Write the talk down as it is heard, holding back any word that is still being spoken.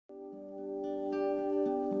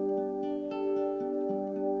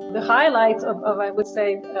The highlight of I would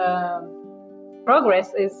say,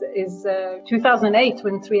 progress is 2008,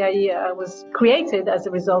 when 3IE was created as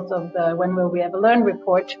a result of the When Will We Ever Learn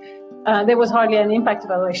report. There was hardly any impact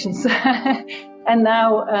evaluations. And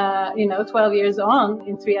now, 12 years on,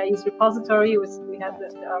 in 3IE's repository, we have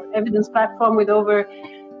our evidence platform with over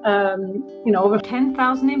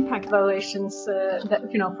 10,000 impact evaluations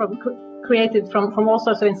created from all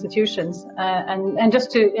sorts of institutions,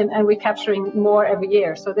 and we're capturing more every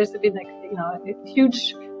year. So there's been a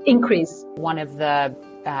huge increase. One of the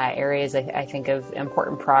areas I think of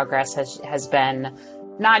important progress has been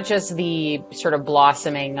not just the sort of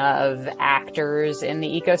blossoming of actors in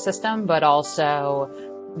the ecosystem, but also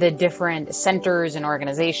the different centers and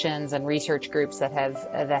organizations and research groups that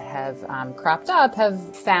have cropped up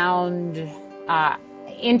have found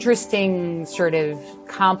interesting sort of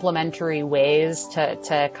complementary ways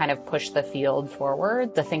to kind of push the field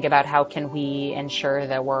forward, to think about how can we ensure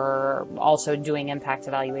that we're also doing impact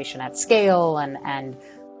evaluation at scale and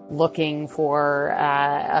looking for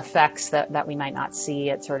effects that we might not see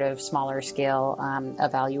at sort of smaller scale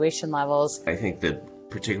evaluation levels. I think that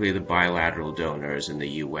particularly the bilateral donors in the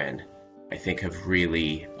UN, I think have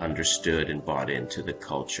really understood and bought into the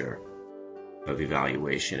culture of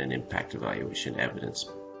evaluation and impact evaluation evidence,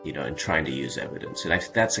 and trying to use evidence. And I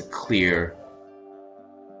think that's a clear,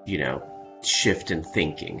 shift in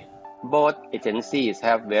thinking. Both agencies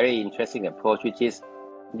have very interesting approach, which is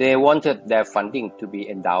they wanted their funding to be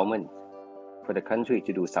endowment for the country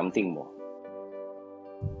to do something more.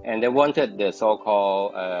 And they wanted the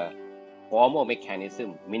so-called formal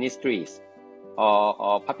mechanism, ministries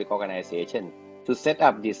or public organization, to set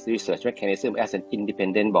up this research mechanism as an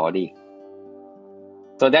independent body.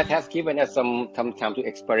 So that has given us some time to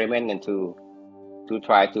experiment and to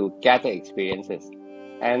try to gather experiences.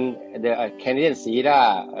 And the Canadian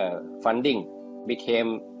CEDA funding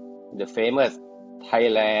became the famous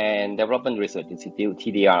Thailand Development Research Institute,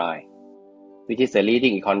 TDRI, which is the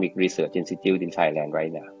leading economic research institute in Thailand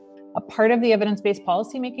right now. A part of the Evidence-Based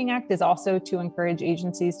Policymaking Act is also to encourage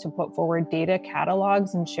agencies to put forward data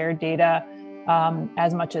catalogs and share data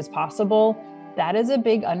as much as possible. That is a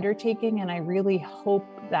big undertaking, and I really hope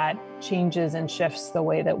that changes and shifts the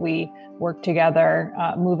way that we work together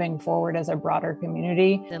moving forward as a broader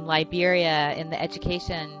community. In Liberia, in the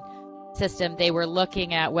education system, they were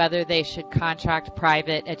looking at whether they should contract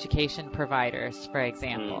private education providers, for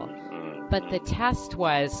example. But the test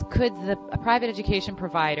was, could a private education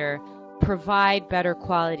provider provide better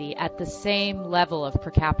quality at the same level of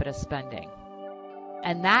per capita spending?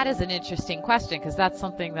 And that is an interesting question, because that's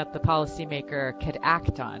something that the policymaker could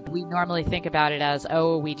act on. We normally think about it as,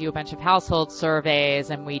 we do a bunch of household surveys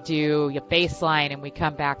and we do a baseline and we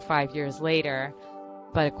come back 5 years later.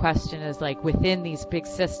 But a question is, like, within these big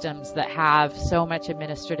systems that have so much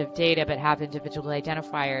administrative data but have individual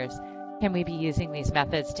identifiers, can we be using these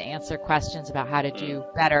methods to answer questions about how to do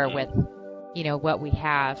better with what we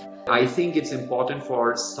have? I think it's important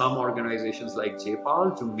for some organizations like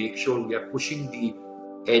JPAL to make sure we are pushing the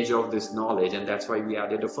edge of this knowledge, and that's why we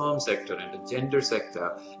added a firm sector and a gender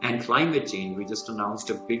sector and climate change. We just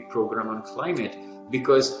announced a big program on climate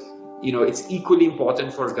because it's equally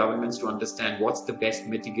important for governments to understand what's the best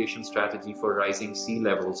mitigation strategy for rising sea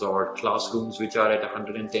levels or classrooms which are at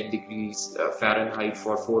 110 degrees Fahrenheit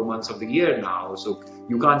for 4 months of the year now. So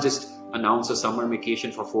you can't just announce a summer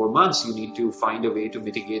vacation for 4 months. You need to find a way to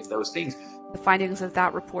mitigate those things. The findings of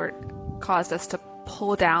that report caused us to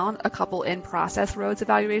pull down a couple in-process roads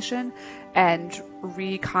evaluation and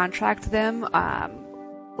recontract them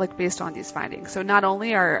based on these findings. So not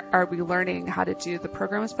only are we learning how to do the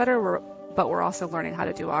programs better, but we're also learning how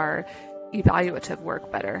to do our evaluative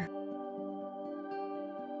work better.